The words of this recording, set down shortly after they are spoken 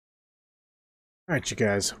Alright, you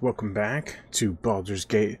guys, welcome back to Baldur's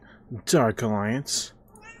Gate Dark Alliance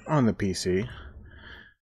on the PC.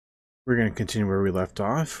 We're going to continue where we left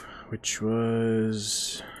off, which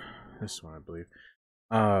was this one, I believe.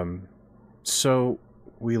 So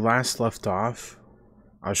we last left off.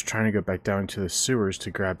 I was trying to go back down to the sewers to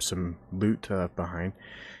grab some loot behind,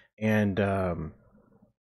 and the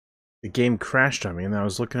game crashed on me, and I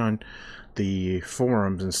was looking on the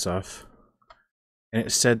forums and stuff, and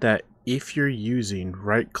it said that if you're using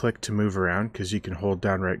right click to move around, because you can hold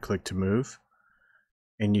down right click to move,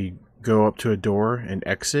 and you go up to a door and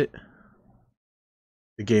exit,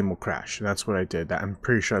 the game will crash. And that's what I did. I'm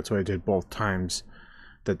pretty sure that's what I did both times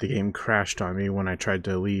that the game crashed on me when I tried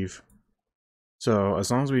to leave. So as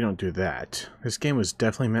long as we don't do that, this game was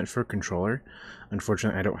definitely meant for a controller.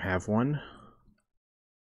 Unfortunately, I don't have one.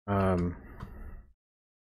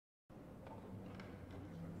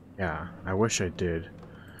 Yeah, I wish I did.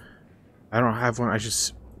 I don't have one. I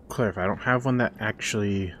just clarify, I don't have one that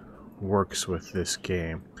actually works with this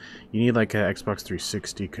game. You need like an Xbox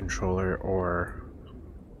 360 controller or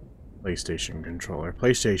PlayStation controller.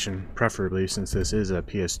 PlayStation, preferably, since this is a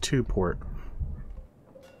PS2 port.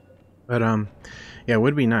 But yeah, it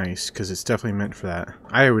would be nice because it's definitely meant for that.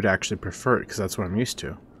 I would actually prefer it because that's what I'm used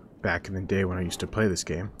to. Back in the day when I used to play this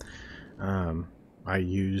game, I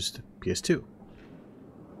used PS2.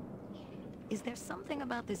 Is there something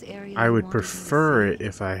about this area I would prefer it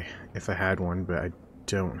if I had one, but I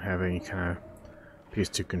don't have any kind of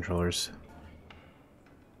PS2 controllers.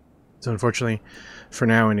 So unfortunately, for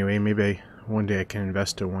now anyway, maybe one day I can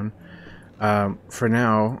invest in one. For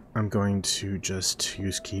now, I'm going to just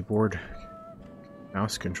use keyboard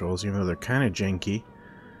mouse controls, even though they're kind of janky.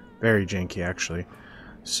 Very janky, actually.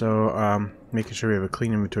 So, making sure we have a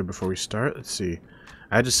clean inventory before we start. Let's see.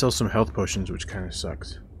 I had to sell some health potions, which kind of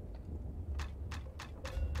sucks.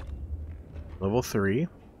 Level 3.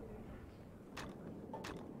 Oh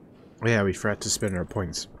yeah, we forgot to spend our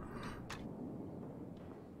points.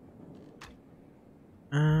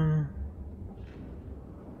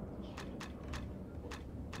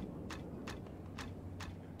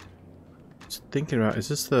 Just thinking about, is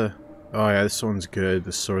this the... Oh yeah, this one's good.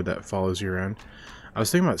 The sword that follows you around. I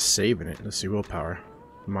was thinking about saving it. Let's see, willpower.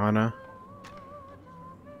 Mana.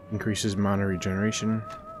 Increases mana regeneration.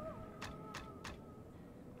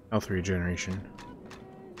 Health regeneration.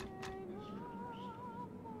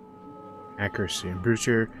 Accuracy. Improves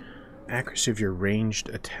your accuracy of your ranged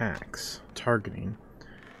attacks. Targeting.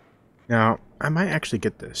 Now, I might actually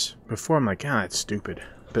get this. Before I'm like, that's stupid.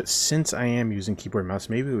 But since I am using keyboard and mouse,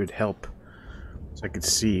 maybe it would help. So I could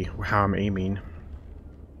see how I'm aiming. It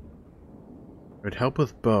would help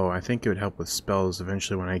with bow. I think it would help with spells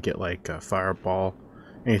eventually when I get like a fireball.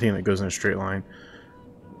 Anything that goes in a straight line.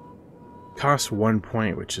 Costs 1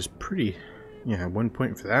 point, which is pretty, yeah, 1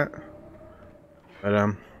 point for that. But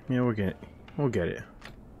yeah, we'll get it.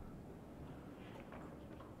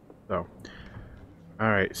 So, all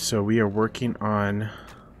right, so we are working on.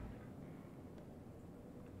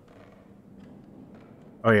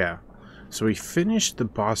 Oh yeah, so we finished the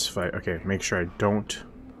boss fight. Okay, make sure I don't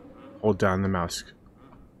hold down the mouse.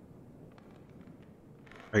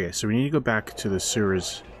 Okay, so we need to go back to the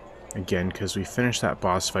sewers again, because we finished that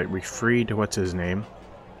boss fight. We freed what's his name,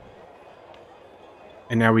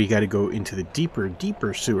 and now we got to go into the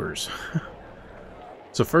deeper sewers.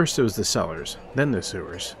 So first it was the cellars, then the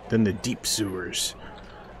sewers, then the deep sewers.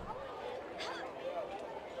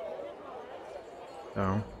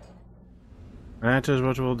 So that is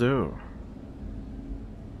what we'll do.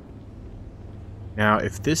 Now,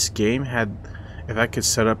 if this game had, if I could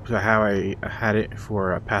set up how I had it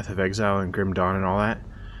for Path of Exile and Grim Dawn and all that,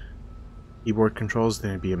 keyboard controls, then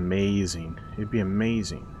it'd be amazing. It'd be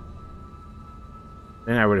amazing.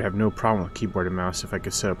 Then I would have no problem with keyboard and mouse if I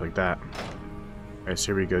could set up like that. Alright, so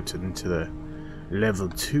here we go into the level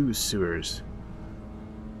 2 sewers.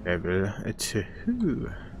 Level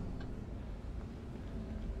 2.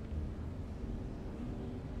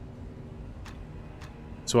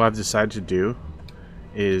 So what I've decided to do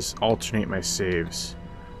is alternate my saves.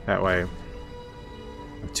 That way, I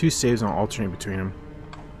have 2 saves and I'll alternate between them.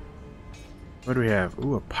 What do we have?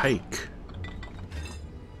 Ooh, a pike.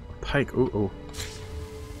 A pike. Ooh, ooh.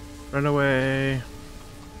 Run away.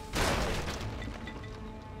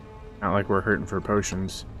 Not like we're hurting for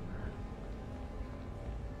potions.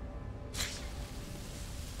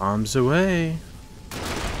 Bombs away.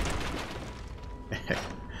 I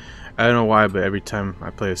don't know why, but every time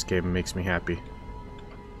I play this game, it makes me happy.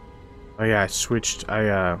 Oh yeah, I switched.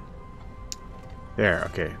 There,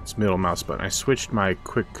 okay. It's middle mouse button. I switched my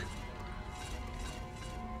quick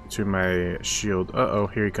to my shield. Uh-oh,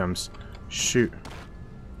 here he comes. Shoot.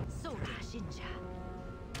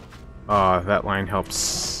 That line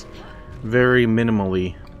helps very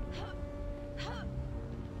minimally.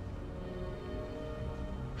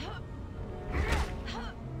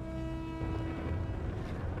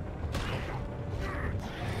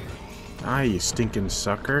 Ah, you stinking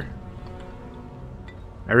sucker.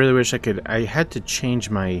 I really wish I could. I had to change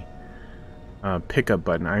my pickup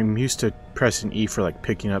button. I'm used to pressing E for like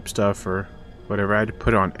picking up stuff or whatever. I had to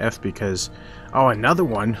put on F because... Oh, another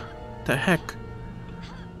one? What the heck?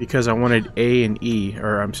 Because I wanted A and E,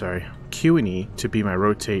 or I'm sorry, Q and E to be my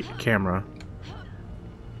rotate camera.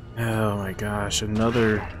 Oh my gosh,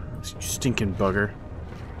 another stinking bugger.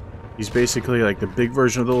 He's basically like the big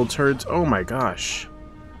version of the little turds. Oh my gosh.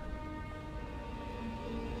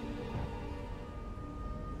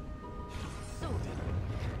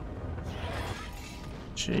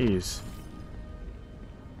 Jeez.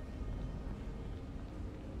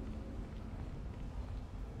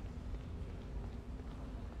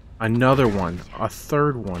 Another one. A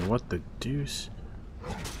third one. What the deuce?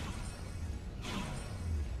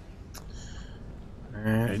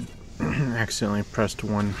 I accidentally pressed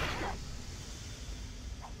one.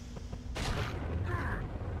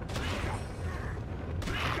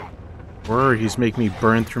 Word, he's making me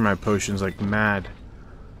burn through my potions like mad.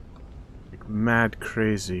 Like mad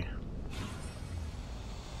crazy.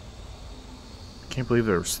 I can't believe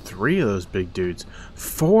there was 3 of those big dudes.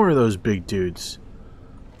 4 of those big dudes.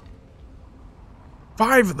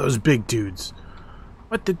 5 of those big dudes.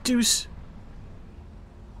 What the deuce?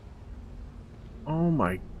 Oh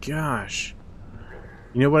my gosh.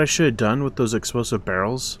 You know what I should have done with those explosive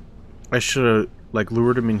barrels? I should have like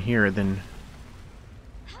lured them in here, then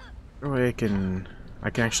I can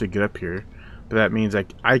actually get up here, but that means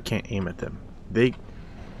I can't aim at them. I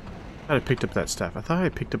thought I picked up that staff. I thought I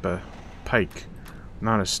picked up a pike,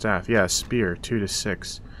 not a staff. Yeah, a spear, 2 to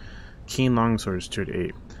 6. Keen longsword is 2 to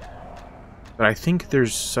 8. But I think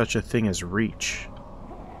there's such a thing as reach.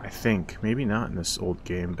 I think. Maybe not in this old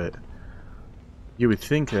game, but you would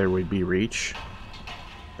think there would be reach.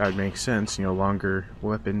 That would make sense. You know, longer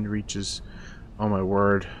weapon reaches. Oh my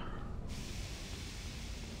word.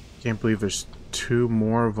 Can't believe there's 2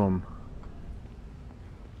 more of them.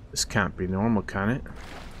 This can't be normal, can it?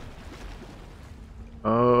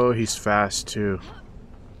 Oh, he's fast too.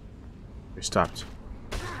 He stopped.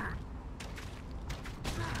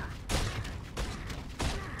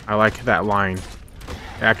 I like that line.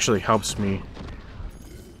 It actually helps me.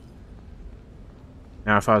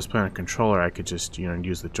 Now, if I was playing a controller, I could just, you know,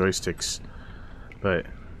 use the joysticks. But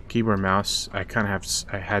keyboard mouse, I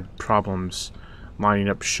had problems lining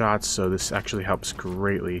up shots, so this actually helps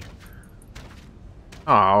greatly.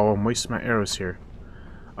 Oh, I'm wasting my arrows here.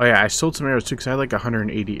 Oh yeah, I sold some arrows too, because I had like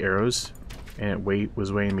 180 arrows, and it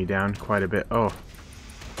was weighing me down quite a bit. Oh,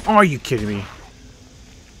 are you kidding me?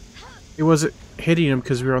 It wasn't hitting him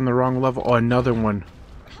because we were on the wrong level. Oh, another one.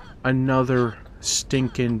 Another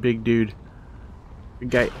stinking big dude. Big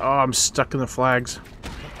guy. Oh, I'm stuck in the flags.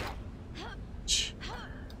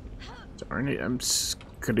 Darn it, I'm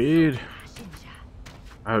screwed.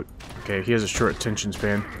 Oh, okay, he has a short attention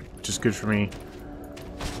span, which is good for me.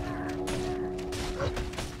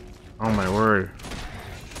 Oh my word.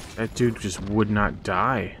 That dude just would not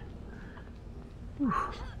die. Whew.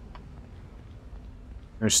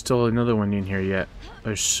 There's still another one in here yet.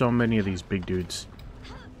 There's so many of these big dudes.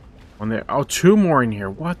 One there. Oh, 2 more in here.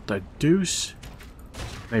 What the deuce?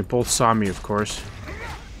 They both saw me, of course.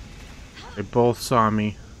 They both saw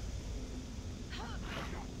me.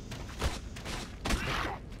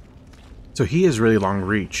 So he has really long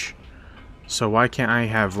reach. So why can't I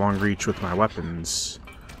have long reach with my weapons?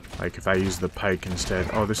 Like if I use the pike instead.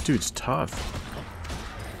 Oh, this dude's tough.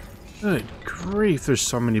 Good grief, there's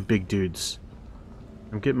so many big dudes.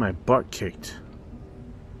 I'm getting my butt kicked.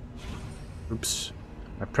 Oops.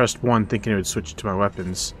 I pressed 1 thinking it would switch to my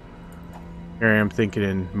weapons. Here I am thinking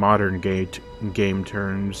in modern game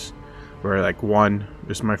terms, where like 1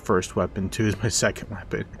 is my first weapon, 2 is my second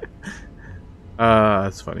weapon.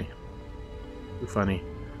 That's funny. Too funny.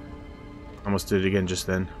 Almost did it again just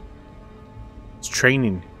then. It's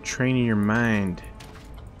training your mind.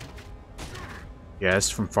 Yes,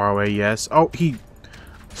 from far away, yes. Oh, he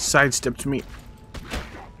sidestepped me.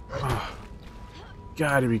 Oh,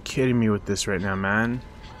 gotta be kidding me with this right now, man.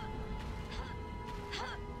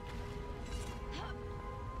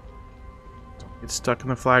 Don't get stuck in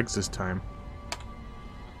the flags this time.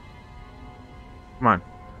 Come on.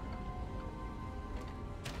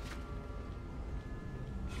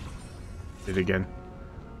 Did it again.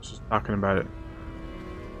 Just talking about it.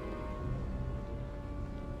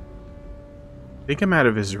 think I'm out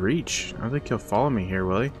of his reach. I don't think he'll follow me here,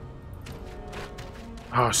 will he?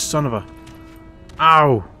 Oh, son of a...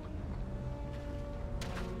 Ow!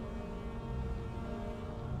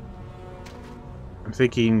 I'm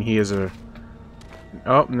thinking he is a...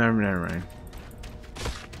 Oh, never mind.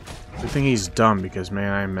 I think he's dumb because,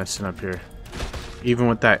 man, I'm messing up here. Even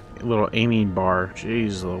with that little aiming bar.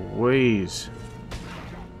 Jeez Louise.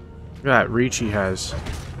 Look at that reach he has.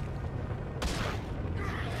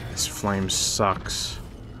 This flame sucks.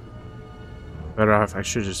 Better off, I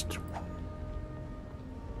should just...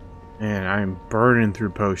 Man, I'm burning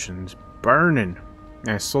through potions. Burning! And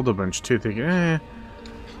I sold a bunch too, thinking,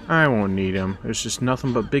 I won't need them. There's just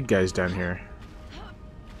nothing but big guys down here.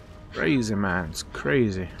 Crazy, man. It's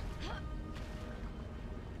crazy.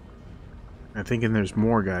 I'm thinking there's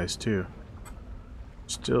more guys too.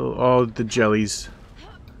 Still, oh, the jellies.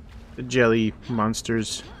 The jelly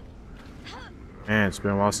monsters. Man, it's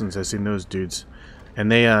been a while since I've seen those dudes.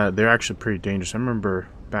 And they're actually pretty dangerous. I remember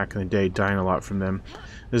back in the day dying a lot from them.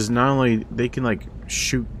 This is not only, they can like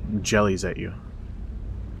shoot jellies at you.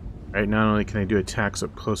 Right, not only can they do attacks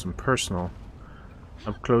up close and personal.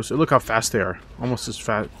 Up close, look how fast they are. Almost as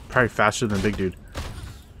fast, probably faster than the big dude.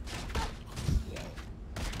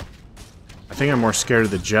 I think I'm more scared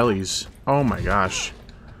of the jellies. Oh my gosh.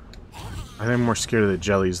 I think I'm more scared of the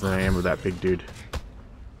jellies than I am of that big dude.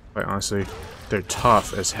 Quite honestly, they're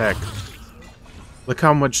tough as heck. Look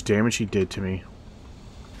how much damage he did to me.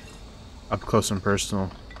 Up close and personal.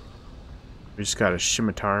 We just got a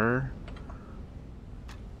scimitar.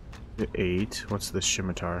 8. What's the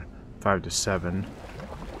scimitar? 5 to 7.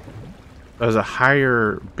 There's a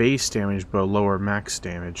higher base damage but a lower max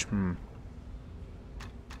damage.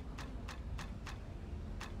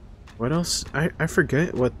 What else? I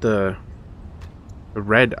forget what the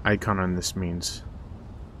red icon on this means.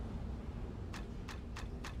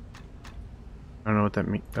 I don't know what that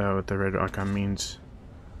what the red icon means.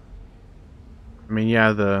 I mean,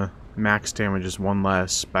 yeah, the max damage is 1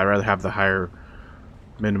 less, but I'd rather have the higher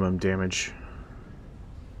minimum damage.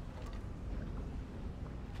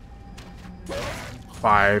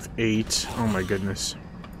 5, 8. Oh my goodness.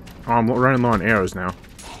 Oh, I'm running low on arrows now.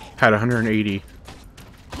 Had 180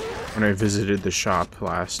 when I visited the shop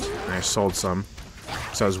last, and I sold some,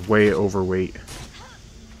 so I was way overweight.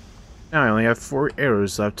 Now I only have 4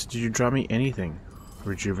 arrows left. Did you draw me anything?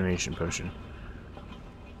 Rejuvenation potion.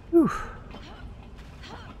 Whew.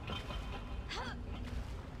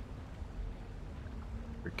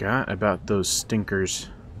 Forgot about those stinkers.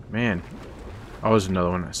 Man. Oh, there's another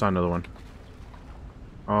one. I saw another one.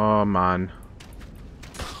 Oh, man.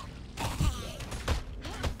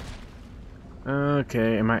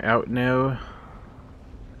 Okay, am I out now?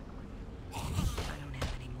 I don't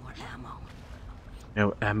have any more ammo.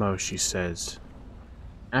 No ammo, she says.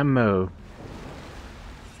 Ammo.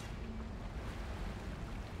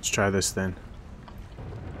 Let's try this then.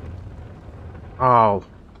 Oh,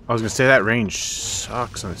 I was gonna say that range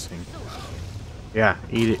sucks on this thing. Yeah,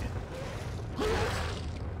 eat it.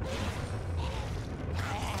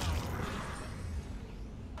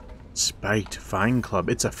 Spiked Fine Club.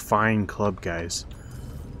 It's a fine club, guys.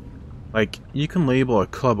 Like, you can label a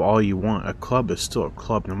club all you want. A club is still a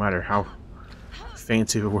club, no matter how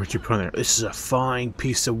fancy of a word you put on there. This is a fine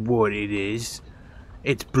piece of wood, it is.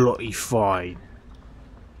 It's bloody fine.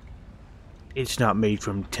 It's not made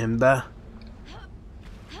from timber.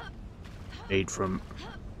 Made from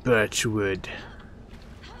birchwood.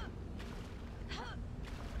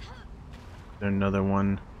 Another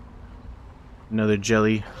one. Another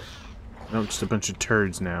jelly. Nope, just a bunch of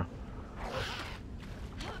turds now.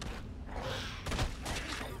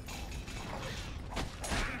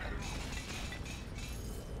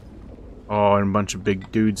 Oh, and a bunch of big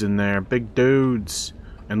dudes in there. Big dudes!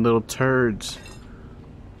 And little turds.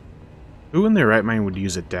 Who in their right mind would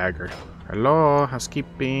use a dagger? Hello,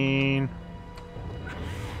 housekeeping.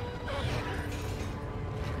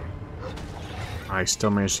 I still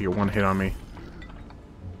managed to get 1 hit on me.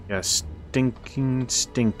 Yeah, stinking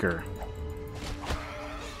stinker.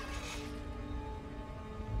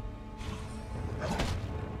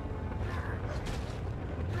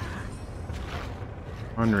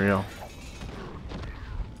 Unreal.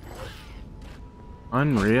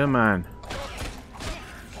 Unreal, man.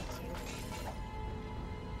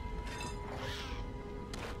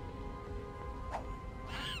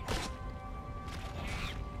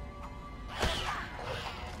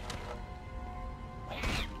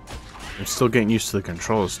 I'm still getting used to the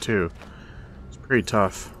controls too. It's pretty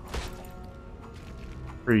tough.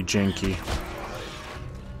 Pretty janky.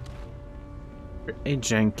 Pretty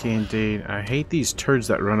janky indeed. I hate these turds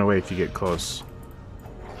that run away if you get close.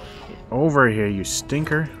 over here, you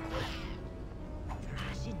stinker.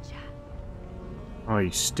 Oh,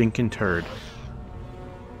 you stinking turd.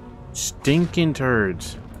 Stinking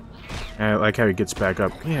turds. I like how he gets back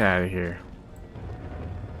up. Get out of here.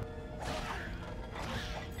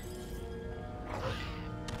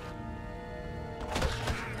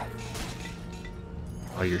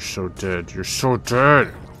 Oh, you're so dead. You're so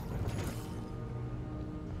dead.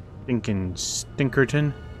 Stinking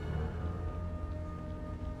Stinkerton.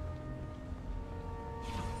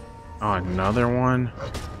 Oh, another one.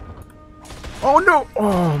 Oh no!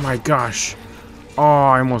 Oh my gosh. Oh,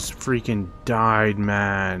 I almost freaking died,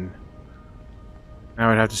 man.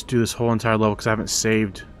 Now I'd have to do this whole entire level because I haven't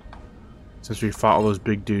saved since we fought all those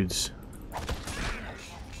big dudes.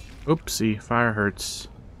 Oopsie, fire hurts.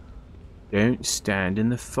 Don't stand in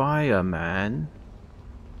the fire, man.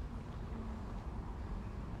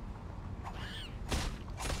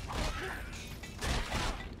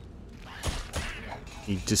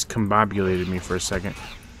 He discombobulated me for a second.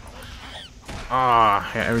 Ah,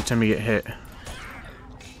 yeah, every time you get hit.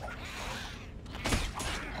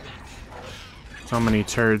 So many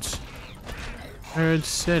turds. Turd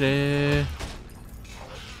City.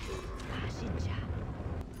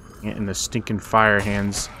 Getting the stinking fire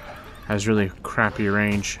hands has really crappy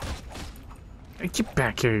range. Hey, get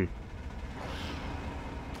back here.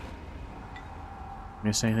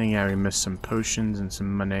 Miss anything? Yeah, we missed some potions and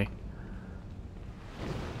some money.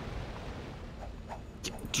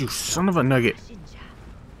 You son of a nugget.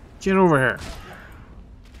 Get over here.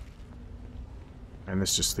 And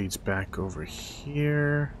this just leads back over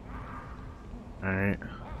here. Alright.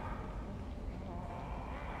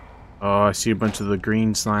 Oh, I see a bunch of the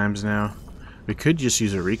green slimes now. We could just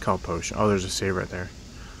use a recall potion. Oh, there's a save right there.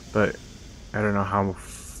 But I don't know how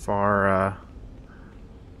far,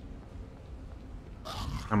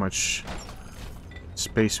 how much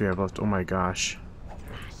space we have left. Oh my gosh.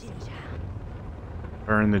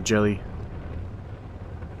 Burn the jelly.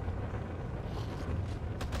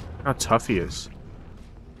 How tough he is.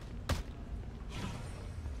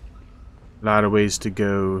 A lot of ways to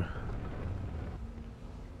go.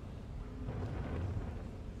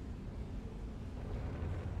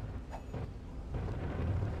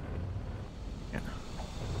 Yeah.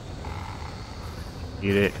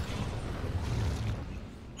 Eat it.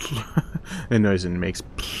 The noise it makes.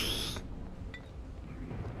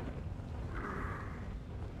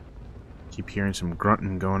 Keep hearing some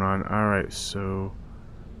grunting going on. Alright, so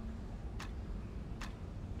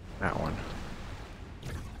that one.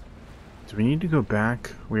 Do we need to go back?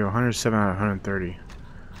 We have 107 out of 130.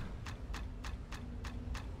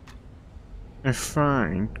 A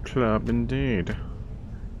fine club indeed.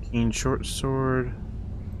 Keen short sword.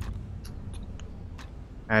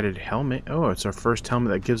 Added helmet. Oh, it's our first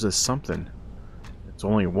helmet that gives us something. It's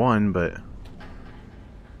only one, but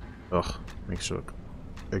ugh, makes it look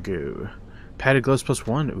a go. Padded gloves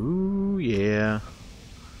 +1. Ooh, yeah.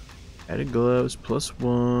 Padded gloves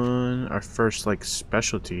 +1. Our first, like,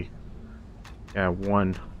 specialty. Yeah,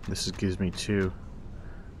 1. This gives me 2.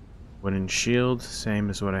 Wooden shield,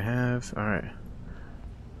 same as what I have. Alright.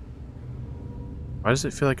 Why does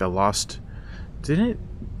it feel like I lost? Didn't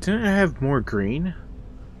I have more green?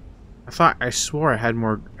 I swore I had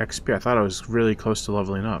more XP. I thought I was really close to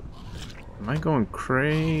leveling up. Am I going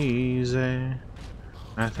crazy?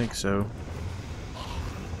 I think so.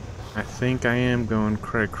 I think I am going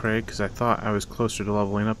cray because I thought I was closer to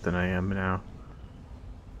leveling up than I am now.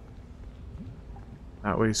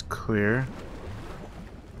 That way's clear.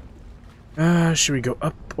 Should we go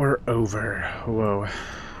up or over? Whoa.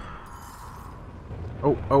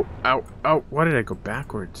 Oh, oh, ow, ow. Why did I go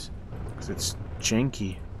backwards? Because it's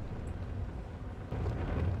janky.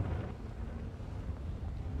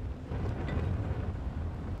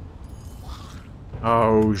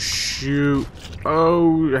 Oh, shoot.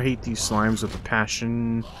 Oh, I hate these slimes with a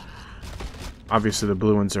passion. Obviously, the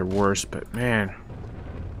blue ones are worse, but man.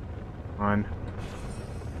 Come on.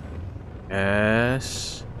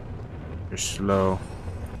 Yes. You're slow.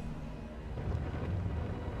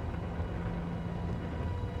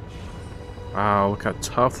 Wow, look how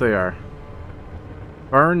tough they are.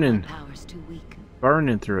 Burning.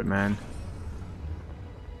 Burning through it, man.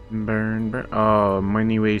 Burn, burn. Oh,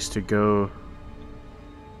 many ways to go.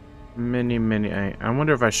 Many. I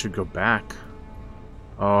wonder if I should go back.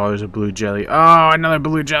 Oh, there's a blue jelly. Oh, another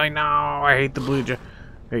blue jelly. No, I hate the blue jelly.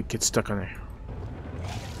 Hey, get stuck on there.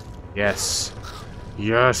 Yes.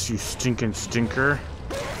 Yes, you stinking stinker.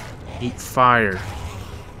 Eat fire.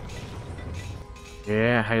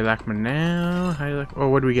 Yeah, how you like me now? How you like? Oh,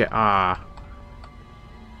 what do we get? Ah.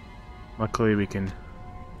 Luckily we can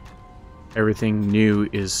Everything new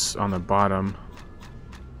is on the bottom.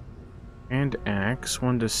 And axe,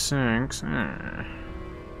 1 to 6.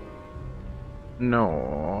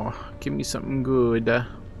 No, give me something good.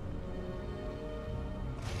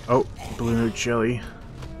 Oh, blue note jelly.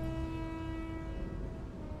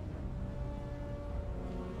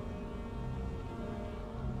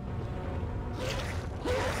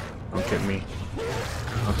 Don't get me.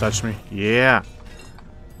 Don't touch me. Yeah.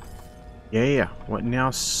 Yeah. What now,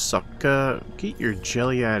 sucker? Get your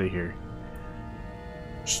jelly out of here.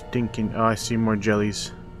 Stinking. Oh, I see more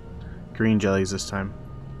jellies. Green jellies this time.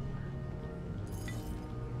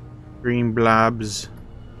 Green blobs.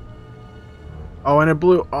 Oh, and a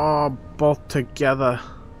blue. Oh, both together.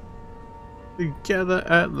 Together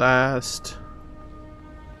at last.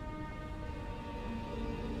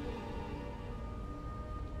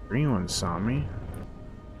 Green one saw me.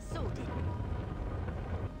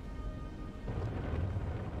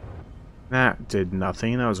 That did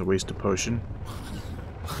nothing. That was a waste of potion.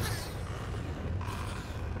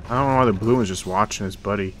 I don't know why the blue one's just watching his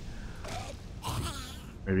buddy.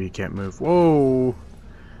 Maybe he can't move. Whoa!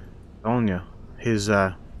 Telling ya, his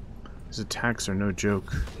attacks are no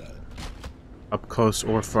joke. Up close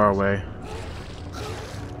or far away.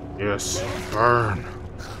 Yes, burn.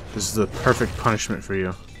 This is the perfect punishment for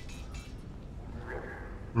you.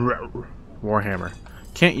 Warhammer.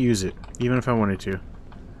 Can't use it, even if I wanted to.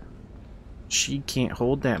 She can't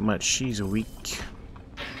hold that much. She's weak.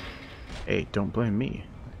 Hey, don't blame me.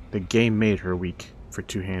 The game made her weak for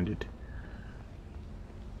two-handed.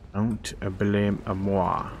 Don't blame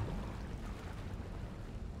moi.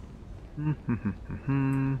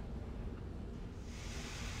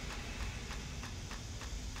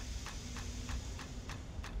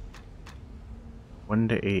 One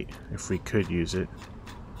to 8, if we could use it.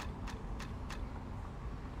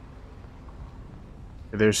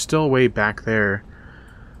 There's still way back there.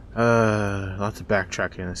 Lots of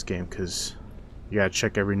backtracking in this game because you gotta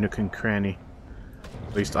check every nook and cranny.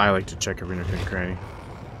 At least I like to check every nook and cranny.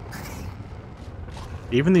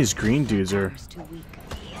 Even these green dudes are.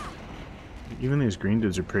 Even these green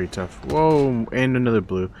dudes are pretty tough. Whoa! And another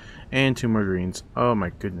blue, and 2 more greens. Oh my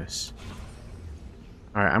goodness!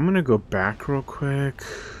 All right, I'm gonna go back real quick.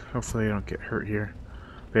 Hopefully, I don't get hurt here.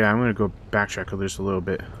 But yeah, I'm gonna go backtrack just a little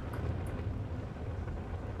bit.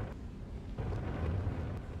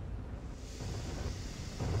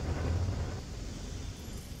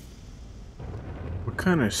 What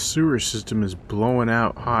kind of sewer system is blowing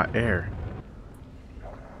out hot air?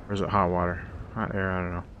 Or is it hot water? Hot air, I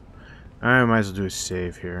don't know. I might as well do a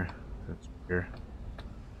save here. That's here.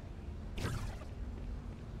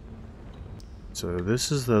 So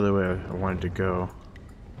this is the other way I wanted to go.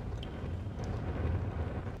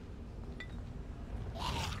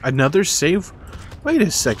 Another save? Wait a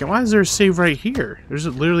second, why is there a save right here? There's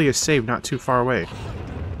literally a save not too far away.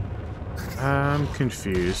 I'm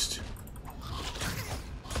confused.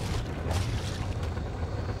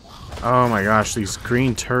 Oh my gosh, these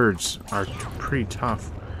green turds are pretty tough.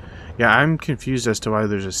 Yeah, I'm confused as to why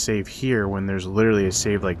there's a save here when there's literally a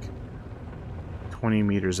save like 20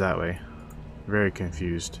 meters that way. Very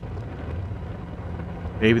confused.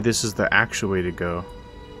 Maybe this is the actual way to go.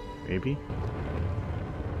 Maybe?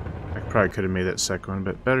 I probably could have made that second one,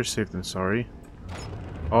 but better safe than sorry.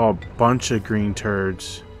 Oh, a bunch of green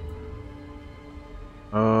turds.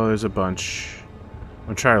 Oh, there's a bunch. I'm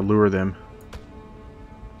gonna try to lure them.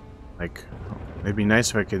 Like, it'd be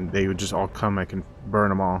nice if they would just all come, I can burn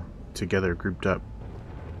them all together, grouped up.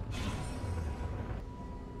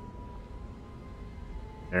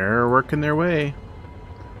 They're working their way.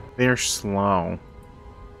 They're slow.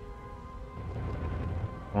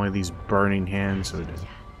 Only these burning hands would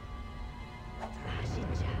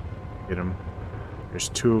get them. There's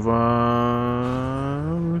 2 of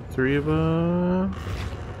them, 3 of them.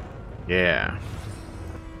 Yeah.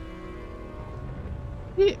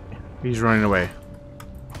 He's running away.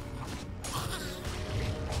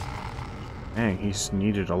 Dang, he's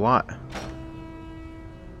needed a lot.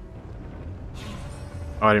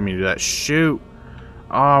 Oh, I didn't mean to do that. Shoot!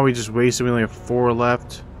 Oh, we just wasted. We only have 4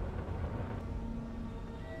 left.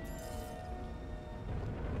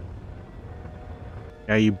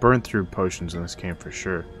 Yeah, you burn through potions in this game for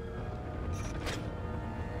sure.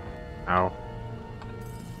 Ow.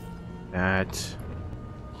 That.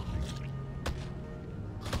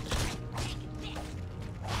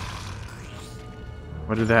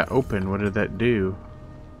 What did that open? What did that do?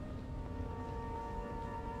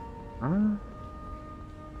 Huh?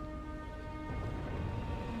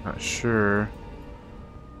 Not sure.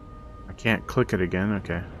 I can't click it again.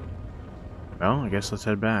 Okay. Well, I guess let's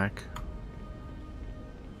head back.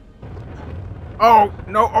 Oh,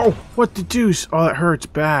 no. Oh, what the deuce? Oh, that hurts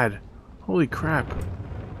bad. Holy crap.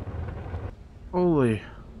 Holy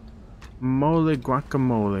moly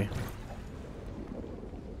guacamole.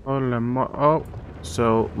 Holy oh,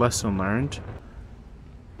 so lesson learned.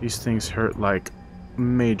 These things hurt like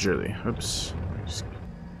majorly. Oops. Let me just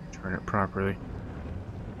turn it properly.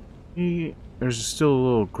 There's still a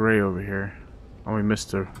little gray over here. Oh, we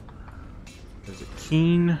missed a... There's a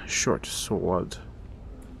keen short sword.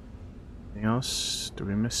 Anything else? Did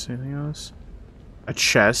we miss anything else? A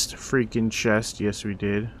chest. Freaking chest. Yes, we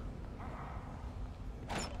did.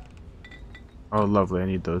 Oh, lovely. I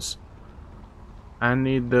need those. I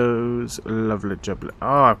need those. Lovely jubbly.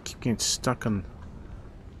 Oh, I keep getting stuck on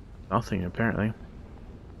nothing, apparently.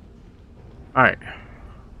 Alright.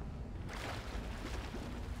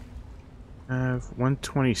 I have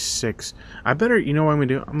 126. I better, you know what I'm gonna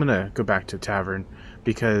do? I'm gonna go back to tavern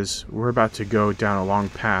because we're about to go down a long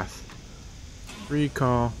path.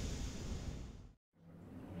 Recall.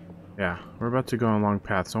 Yeah, we're about to go on a long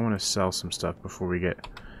path, so I want to sell some stuff before we get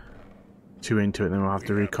too into it, then we'll have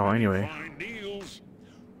to recall anyway.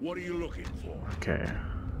 What are you looking for? Okay.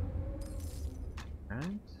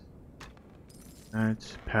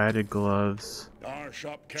 That's padded gloves. Our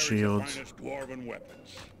shop carries Shields. the finest dwarven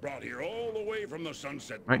weapons, brought here all the way from the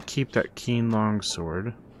Sunset. Might keep that keen long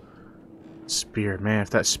sword. Spear. Man, if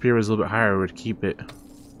that spear was a little bit higher, I would keep it.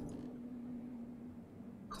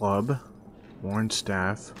 Club. Worn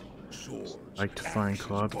staff. Swords, Like to find axes,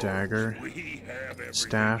 club, bows. dagger, We have everything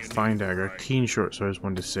staff, you fine need to dagger, ride. keen short sword is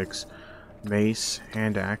 1 to 6, mace,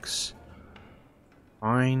 hand axe,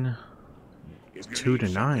 fine, If you 2 need to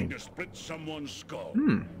something 9. to split someone's skull,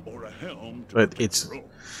 or a helm to But pick it's the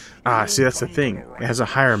rope, see, that's the come to thing. the It right has a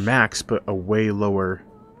higher max, but a way lower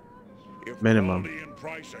If minimum, quality and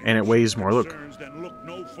price are and your it weighs chief more. Look, concerns, then look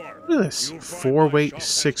no farther. look at this. You'll find 4 my weight, shop has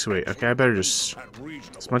 6 weight. Okay, I excellent better weapons just, at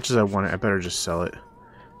reasonable as much as I want it, I prices. better just sell it.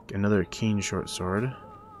 Get another keen short sword.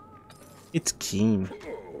 It's keen.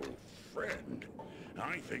 Oh, friend,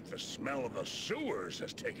 I think the smell of the sewers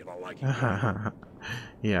has taken a liking to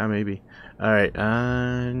you. Yeah, maybe. Alright,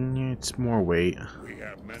 it's more weight. We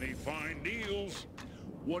have many fine deals.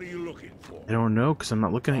 What are you looking for? I don't know, because I'm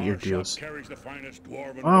not looking at your Our shop deals. carries the finest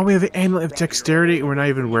dwarven Oh, we have an weapons, amulet of brought here dexterity, all and we're the not way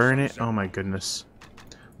even from the wearing it? Sunset Oh my Mountains. goodness.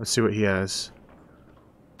 Let's see what he has.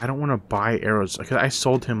 I don't want to buy arrows. I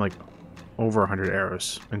sold him like over 100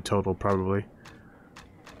 arrows in total, probably.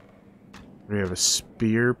 We have a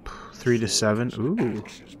spear, 3 to 7. Ooh.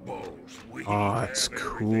 Axes, bows. We Oh, that's have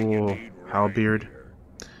everything you cool. need right Halberd. here.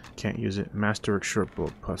 Can't use it. Masterwork short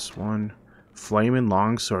bolt +1. Flaming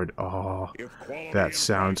longsword. Oh, If quality that and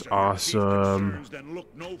sounds price are your chief awesome. concerns, then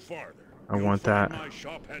look no farther. I You'll want find that. my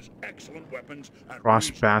shop has excellent weapons at Cross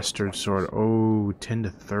reasonable bastard prices. sword. Oh, 10 to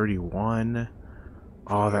 31.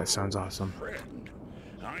 Oh, that sounds awesome. Friend,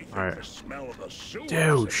 I think Alright. the smell of the sewers Dude,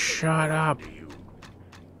 has taken shut a up. liking to you.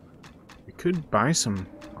 We could buy some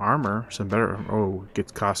armor, some better. Oh, it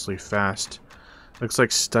gets costly fast. Looks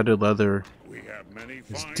like studded leather, We have many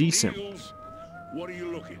It's fine decent. deals. What are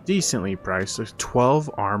you looking for? decently priced. There's 12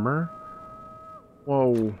 armor.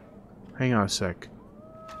 Whoa, hang on a sec.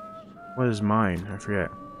 What is mine? I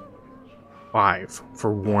forget. 5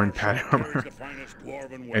 for worn Our shop padded carries armor, the finest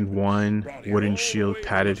dwarven and weapons, 1 brought here wooden all the shield way from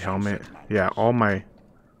padded the helmet. Sunset Yeah, Mountains.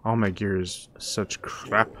 all my gear is such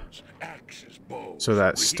crap. Swords, axes, bows. So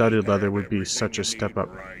that We studded leather have would be everything such you a step need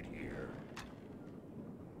up. right here.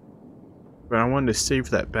 But I wanted to save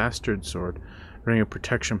that bastard sword. Ring of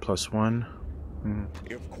protection +1.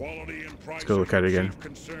 If quality and price go are look at it your again. chief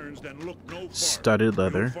concerns, then look no farther. Studded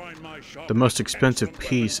leather. You'll find my shop The most has expensive excellent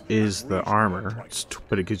piece weapons is at the reasonable armor, prices.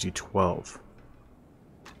 but it gives you 12.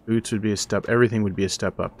 Boots would be a step. Everything would be a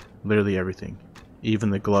step up. Literally everything. Even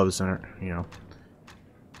the gloves aren't, you know.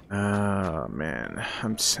 Oh man,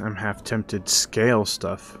 I'm half tempted. Scale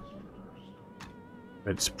stuff.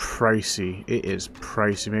 But it's pricey. It is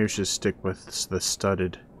pricey. Maybe we should stick with the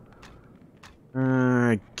studded.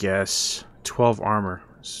 I guess 12 armor.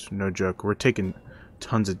 It's no joke. We're taking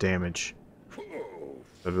tons of damage. Oh,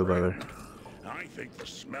 Studded leather. I think the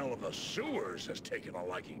smell of the sewers has taken a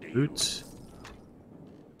liking to you. Boots.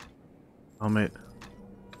 Helmet.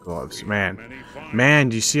 Gloves. We Man. have many fine Man,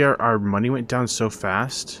 do you see our money went down so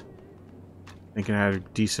fast? Thinking I had a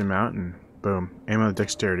decent amount and boom. Ammo of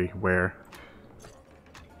dexterity. Where?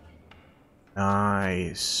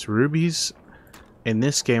 Nice. Rubies. In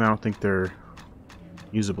this game, I don't think they're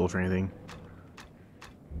usable for anything.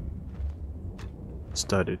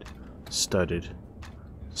 Studded. Studded.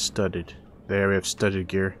 Studded. There we have studded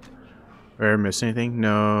gear. Did I miss anything?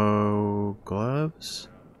 No gloves?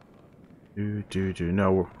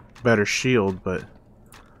 No, better shield, but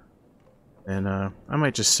And I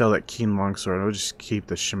might just sell that keen longsword. I'll just keep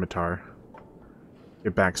the scimitar.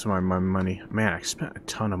 Get back some of my money. Man, I spent a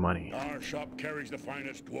ton of money. Our shop carries the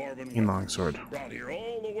finest dwarven Keen weapons, longsword. brought here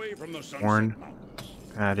all the way from the Sunset Worn. Mountains.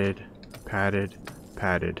 Padded. Padded.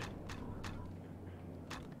 Padded.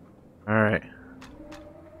 Alright.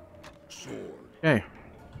 Sword. Okay.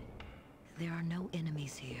 There are no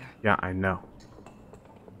enemies here. Yeah, I know.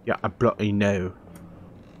 Yeah, I bloody know.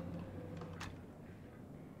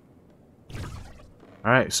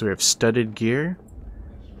 Alright, so we have studded gear.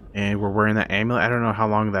 And we're wearing that amulet. I don't know how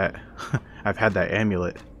long that I've had that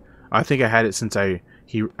amulet. I think I had it since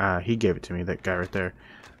he gave it to me, that guy right there.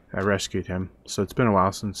 I rescued him. So it's been a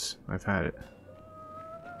while since I've had it.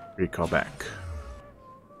 Recall back.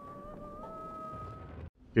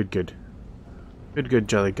 Good, good. Good, good,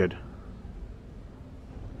 jolly good.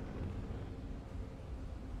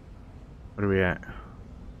 What are we at?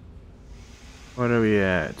 What are we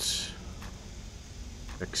at?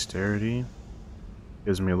 Dexterity.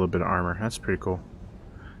 Gives me a little bit of armor. That's pretty cool.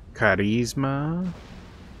 Charisma.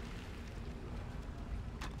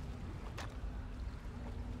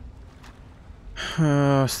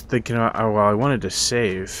 I was thinking about, oh, well, I wanted to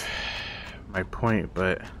save my point,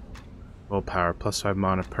 but willpower, +5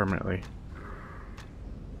 mana permanently.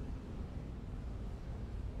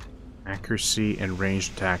 Accuracy and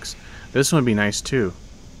ranged attacks. This one would be nice too.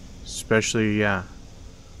 Especially, yeah.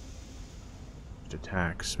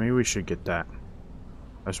 Attacks. Maybe we should get that.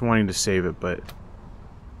 I was wanting to save it, but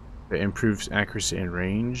it improves accuracy and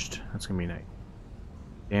ranged. That's gonna be nice.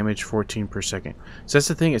 Damage 14 per second. So that's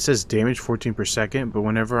the thing, it says damage 14 per second, but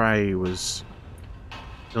whenever I was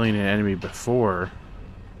killing an enemy before,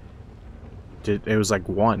 it was like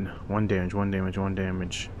one damage, one damage, one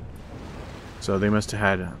damage. So they must have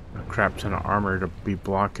had a crap ton of armor to be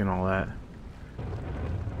blocking all that.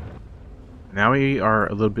 Now we are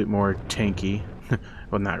a little bit more tanky.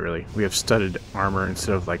 Well, not really. We have studded armor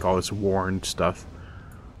instead of like all this worn stuff.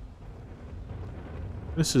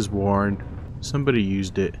 This is worn. Somebody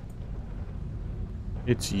used it.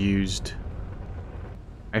 It's used.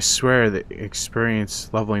 I swear the experience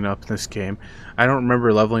leveling up in this game. I don't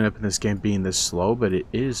remember leveling up in this game being this slow, but it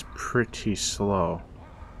is pretty slow.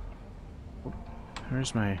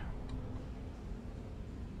 Where's my...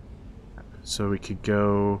 So we could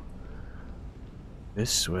go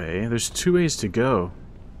this way. There's 2 ways to go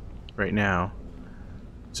right now.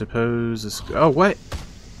 Suppose this... Oh, what?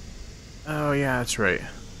 Oh, yeah, that's right.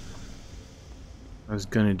 I was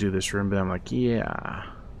gonna do this room, but I'm like, yeah.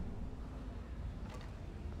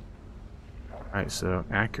 Alright, so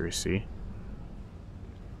accuracy.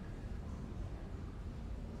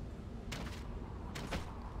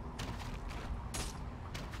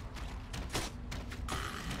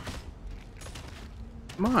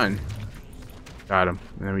 Come on. Got him.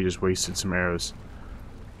 And then we just wasted some arrows.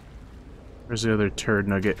 Where's the other turd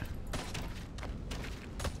nugget?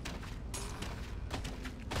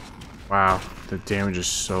 Wow, the damage is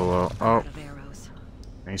so low. Oh,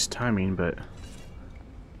 nice timing, but...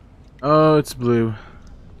 Oh, it's blue.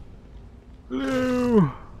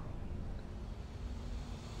 Blue!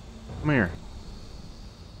 Come here.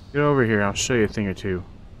 Get over here, I'll show you a thing or two.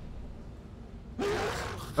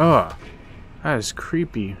 Oh, that is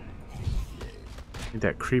creepy. Made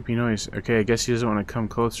that creepy noise. Okay, I guess he doesn't want to come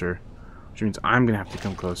closer. Which means I'm gonna have to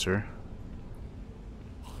come closer.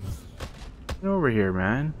 Get over here,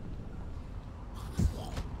 man.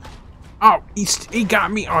 Oh, he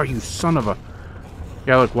got me! Oh, you son of a...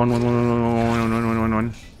 Yeah, look, 1, 1, 1, 1, 1, 1, 1, 1, 1,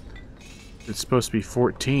 1. It's supposed to be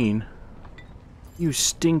 14. You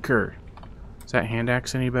stinker. Is that hand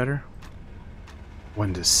axe any better?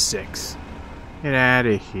 1 to 6. Get out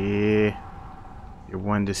of here. You're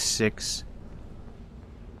 1 to 6.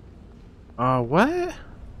 What?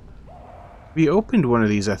 We opened one of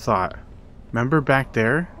these, I thought. Remember back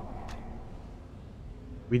there?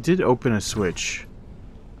 We did open a switch.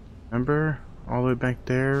 Remember? All the way back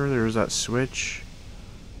there, there was that switch.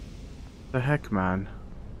 The heck, man?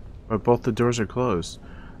 But both the doors are closed.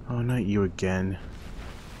 Oh, not you again.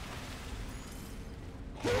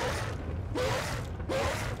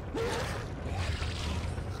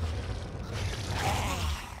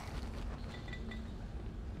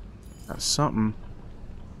 That's something.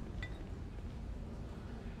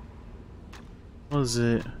 What is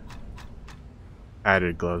it?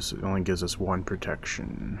 Added gloves. It only gives us 1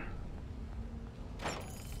 protection.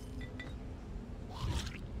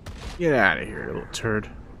 Get out of here, little turd.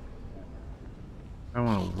 I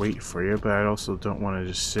want to wait for you, but I also don't want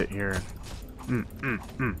to just sit here.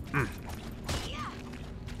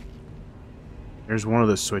 There's one of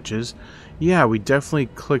the switches. Yeah, we definitely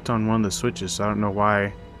clicked on one of the switches, so I don't know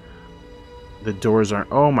why The doors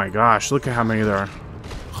aren't... Oh my gosh, look at how many there are.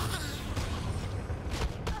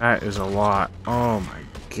 That is a lot. Oh my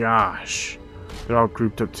gosh. They're all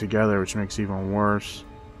grouped up together, which makes it even worse.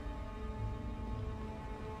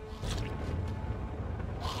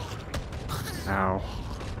 Ow.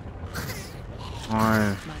 Come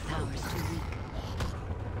on. My power's too weak.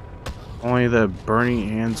 Only the burning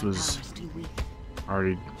hands was Power's too weak.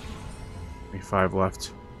 already 25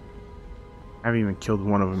 left. I haven't even killed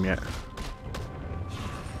one of them yet.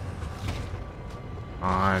 Come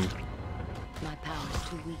on. My power's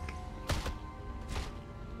too weak.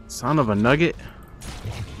 Son of a nugget.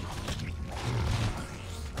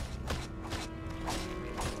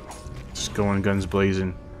 Just going guns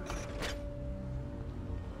blazing.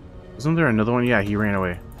 Wasn't there another one? Yeah, he ran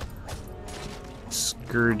away.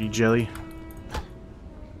 Scurdy jelly.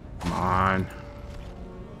 Come on.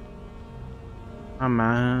 Come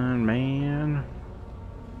on, man.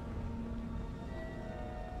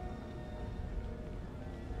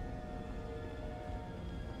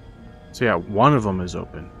 So yeah, one of them is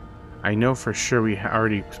open. I know for sure we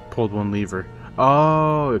already pulled one lever.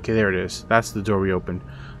 Oh, okay, there it is. That's the door we opened.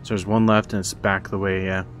 So there's one left and it's back the way,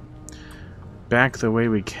 yeah. Back the way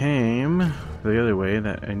we came. The other way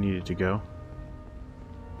that I needed to go.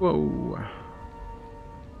 Whoa.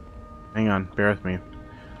 Hang on, bear with me.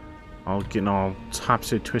 All getting all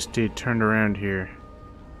topsy-twisty turned around here.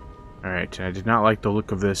 Alright, I did not like the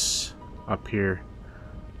look of this up here.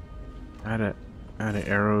 Add of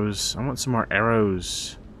arrows. I want some more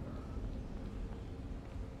arrows.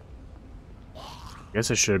 Guess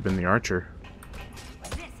I should have been the archer.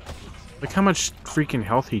 Look how much freaking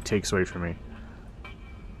health he takes away from me. You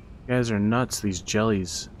guys are nuts, these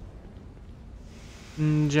jellies.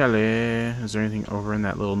 Jelly. Is there anything over in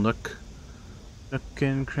that little nook? Nook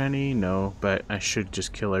and cranny? No, but I should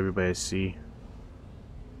just kill everybody I see.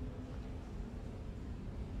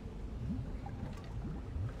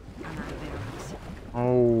 I'm out of arrows.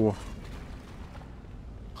 Oh.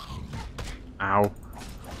 Ow.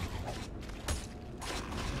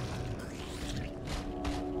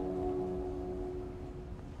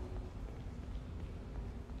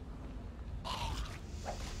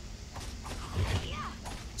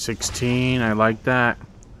 $16, I like that.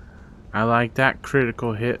 I like that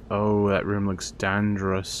critical hit. Oh, that room looks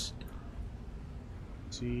dangerous.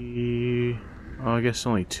 Let's see. Oh, I guess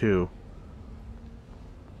only 2.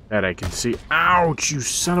 That I can see. Ouch, you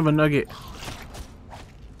son of a nugget.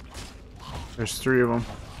 There's 3 of them.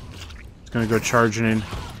 It's gonna go charging in.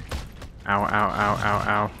 Ow, ow, ow, ow,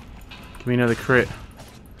 ow. Give me another crit.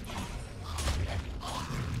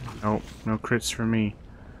 Nope, no crits for me.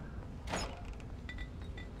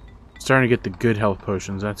 Starting to get the good health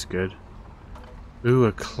potions, that's good. Ooh,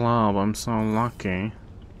 a club, I'm so lucky.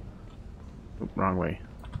 Oop, wrong way.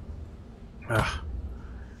 Ugh.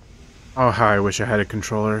 Oh, how I wish I had a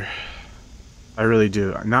controller. I really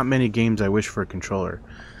do. Not many games I wish for a controller.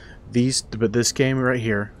 But this game right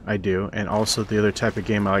here, I do. And also the other type of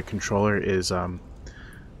game I like controller is,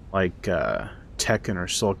 like, Tekken or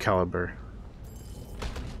Soul Calibur.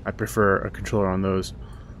 I prefer a controller on those.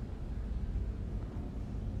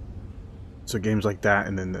 So games like that,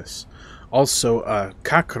 and then this. Also,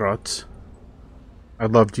 Kakarot. I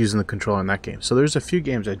loved using the controller in that game. So there's a few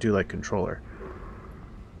games I do like controller.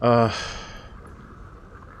 Come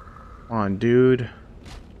on, dude.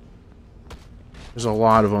 There's a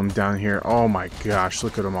lot of them down here. Oh my gosh,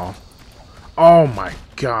 look at them all. Oh my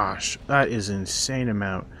gosh, that is an insane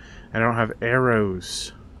amount. I don't have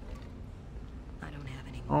arrows. I don't have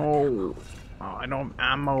any more ammo. Oh, I don't have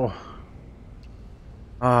ammo.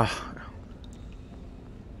 I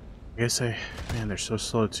guess man, they're so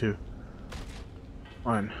slow too.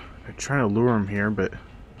 Come on, I'm trying to lure them here, but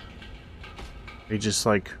they just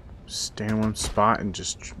like stand in one spot and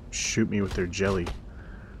just shoot me with their jelly.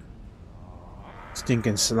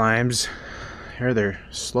 Stinking slimes. Here they're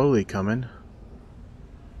slowly coming.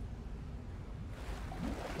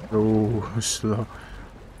 Oh, slow.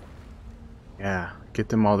 Yeah, get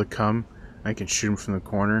them all to come. I can shoot them from the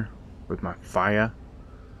corner with my fire.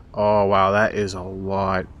 Oh wow, that is a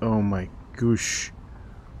lot. Oh my goosh.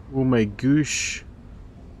 Oh my goosh.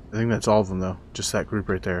 I think that's all of them though. Just that group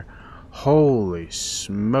right there. Holy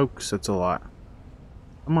smokes, that's a lot.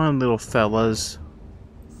 Come on, little fellas.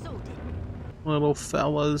 Little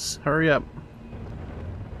fellas, hurry up.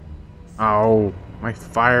 Oh, my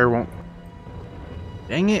fire won't.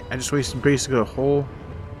 Dang it, I just wasted basically the whole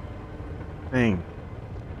thing.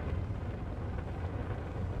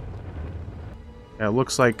 Yeah, it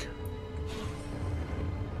looks like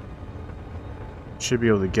should be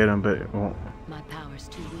able to get him, but it won't. My power's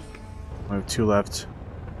too weak. I have 2 left.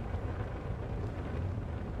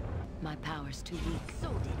 power's too weak. So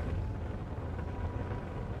did.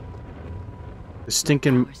 The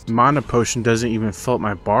stinking mana potion doesn't even float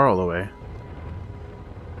my bar all the way.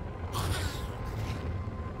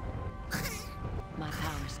 My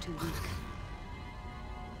power's too weak.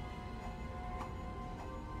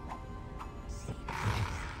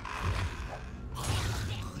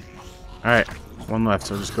 Alright, one left,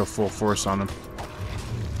 so I'll just go full force on him.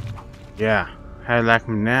 Yeah, how do you like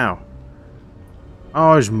him now?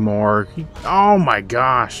 Oh, there's more. Oh my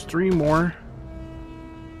gosh, 3 more.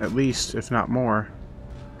 At least, if not more.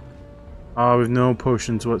 Oh, with no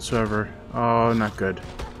potions whatsoever. Oh, not good.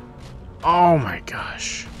 Oh my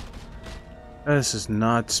gosh. This is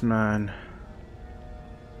nuts, man.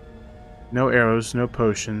 No arrows, no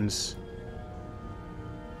potions.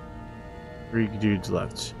 3 dudes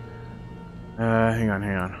left. Hang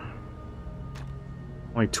on.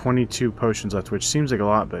 Only 22 potions left, which seems like a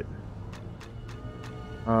lot, but...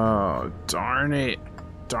 Oh, darn it.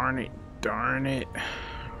 Darn it.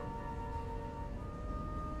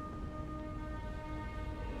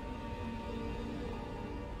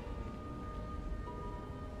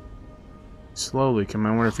 Slowly come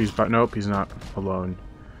on. I wonder if he's... Nope, he's not alone.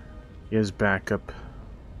 He has backup.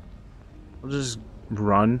 We'll just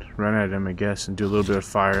run at him, I guess, and do a little bit of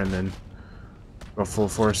fire, and then go full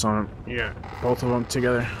force on him. Yeah, both of them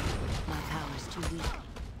together. My power's too weak.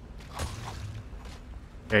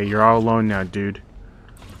 Hey, you're all alone now, dude.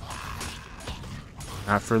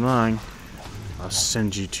 Not for long. I'll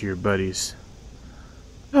send you to your buddies.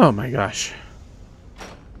 Oh my gosh.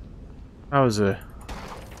 That was an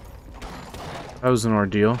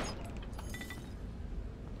ordeal.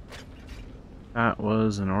 That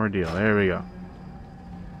was an ordeal. There we go.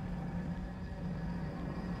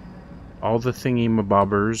 All the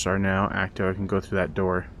thingy-mabobbers are now active. I can go through that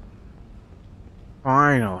door.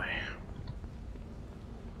 Finally.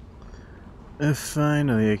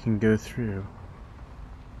 Finally I can go through.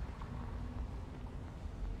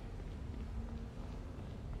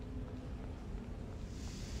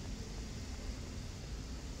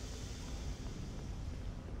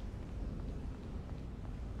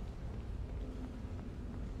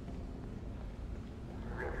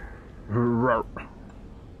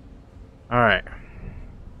 Alright.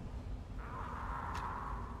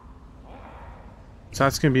 So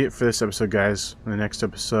that's going to be it for this episode, guys. In the next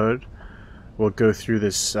episode, we'll go through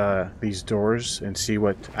this these doors and see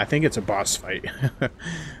what... I think it's a boss fight.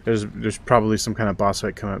 There's probably some kind of boss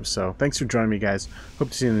fight coming up. So thanks for joining me, guys.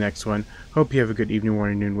 Hope to see you in the next one. Hope you have a good evening,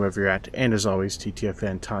 morning, noon, wherever you're at. And as always,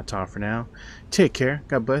 TTFN, ta-ta for now. Take care.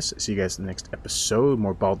 God bless. See you guys in the next episode.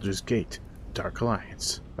 More Baldur's Gate. Dark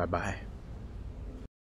Alliance. Bye-bye.